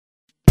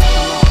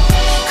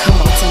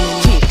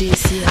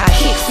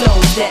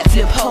niggas that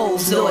flip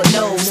hoes, Lord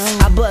knows.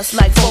 I bust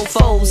like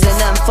fofos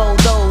and unfold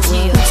those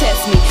who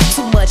test me.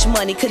 Too much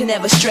money could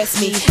never stress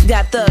me.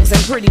 Got thugs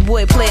and pretty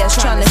boy players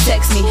trying to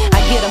sex me.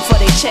 I get them for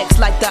they checks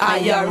like the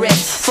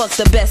IRS. Fuck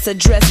the best,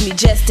 address me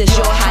just as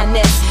your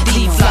highness.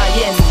 D-fly,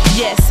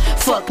 yes,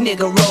 fuck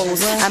nigga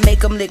rolls. I make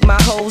them lick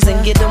my hoes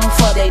and get them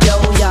for they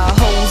dough. Y'all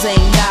hoes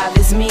ain't live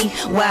as me,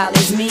 wild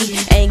as me.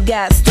 Ain't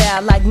got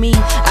style like me,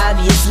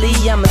 obviously.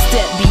 I'm a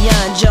step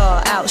beyond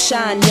y'all,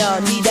 outshine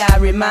y'all. Need I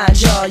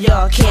remind y'all,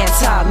 y'all can't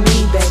top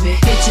me, baby.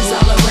 Bitches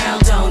all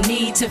around, don't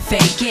need to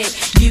fake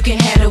it. You can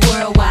have the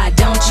world, why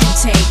don't you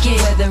take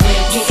it? Whether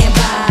it's getting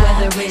by,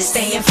 whether it's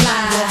staying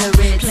fly,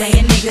 whether it's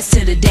playing niggas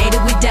till the day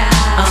that we die.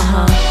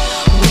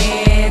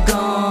 We're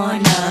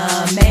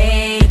gonna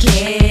make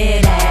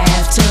it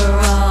after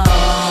all.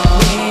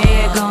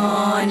 We're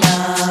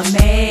gonna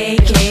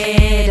make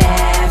it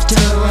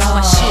after all.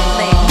 My shit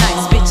late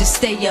nights, bitches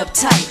stay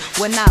uptight.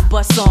 When I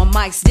bust on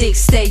mics, dicks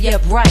stay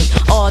upright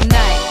all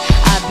night.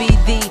 I be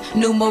the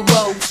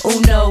numero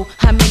uno.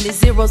 How many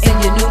zeros in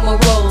your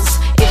numerals?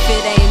 If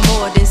it ain't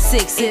more than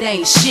 6, it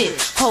ain't shit.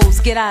 Hoes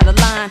get out of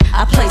line,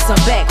 I place them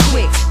back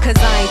quick. Cause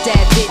I ain't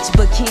that bitch,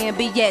 but can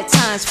be at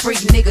times. Freak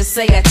niggas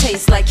say I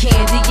taste like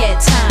candy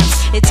at times.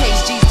 It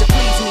takes G's to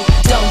please me,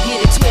 don't get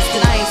it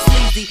twisted, I ain't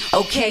sleazy.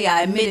 Okay,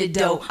 I admit it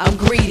though, I'm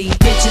greedy.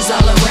 Bitches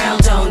all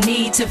around, don't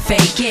need to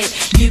fake it.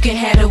 You can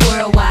have the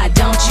world, why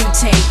don't you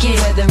take it?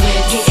 Whether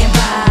it's getting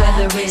by,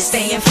 whether it's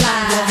staying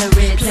fly, whether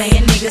it's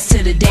playing niggas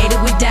till the day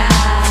that we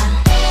die.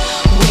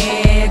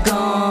 We're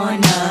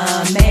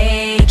gonna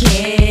make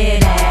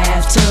it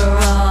after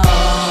all.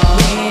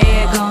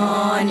 We're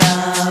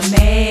gonna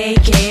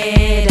make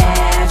it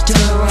after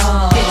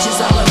all. Bitches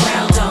all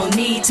around, don't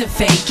need to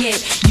fake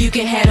it. You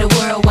can have the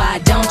world, why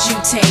don't you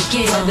take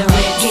it? Whether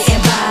it's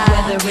getting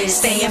by, whether it's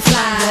staying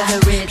fly,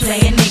 whether it's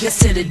playing niggas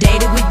till the day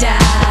that we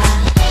die.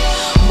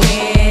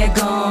 We're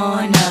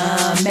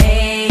gonna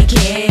make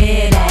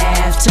it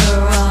after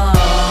all.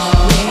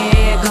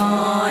 We're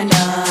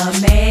gonna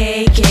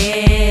make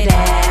it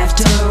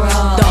after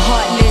all. The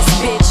heartless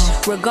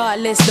bitch,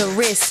 regardless the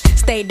risk.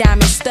 Stay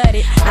diamond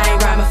studded, I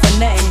ain't rhyming for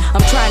nothing.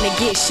 I'm trying to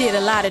get shit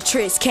a lot of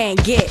tricks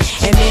can't get,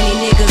 and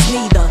many niggas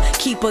neither.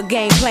 Keep a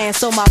game plan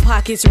so my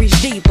pockets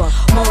reach deeper.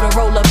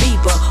 Motorola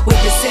beeper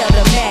with the cell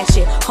to match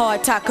it.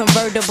 Hard top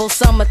convertible,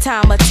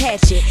 summertime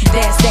attach it.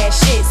 That's that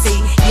shit, see,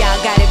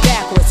 y'all got it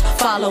backwards.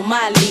 Follow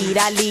my lead,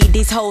 I lead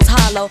these hoes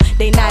hollow,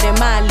 they not in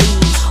my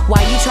league.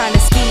 Why you trying to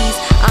skis?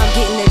 I'm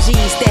getting the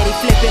G's, steady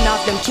flipping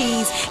off them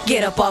keys.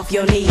 Get up off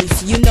your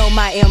knees, you know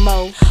my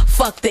MO.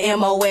 Fuck the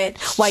MO-ed,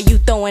 why you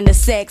throwing the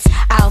sex?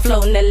 Out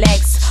floating the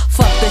Lex.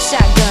 Fuck the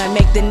shotgun,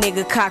 make the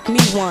nigga cock me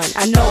one.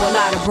 I know a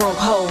lot of broke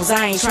hoes,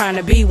 I ain't trying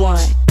to be one.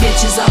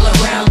 Bitches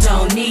all around,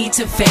 don't need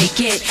to fake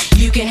it.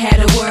 You can have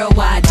the world,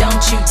 why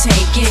don't you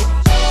take it?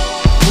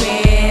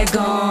 We're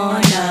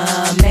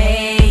gonna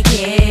make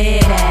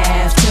it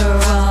after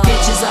all.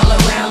 Bitches all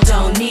around,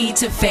 don't need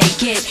to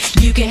fake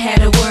it. You can have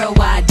the world,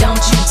 why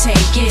don't you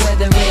take it?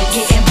 Whether it's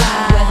getting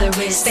by,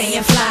 whether it's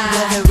staying fly,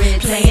 whether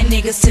it's playing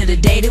niggas till the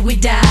day that we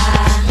die.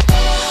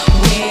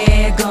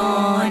 We're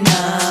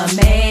gonna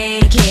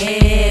make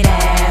it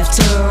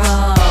after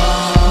all.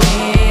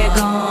 We're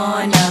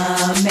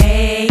gonna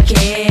make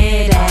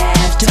it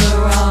after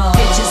all.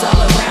 Bitches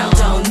all around,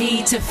 don't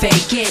need to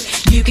fake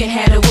it. You can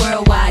have the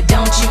world, why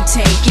don't you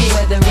take it?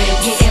 Whether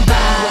it's getting by,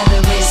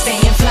 whether it's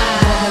staying fly,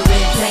 whether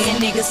it's playing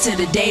niggas till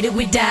the day that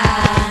we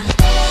die.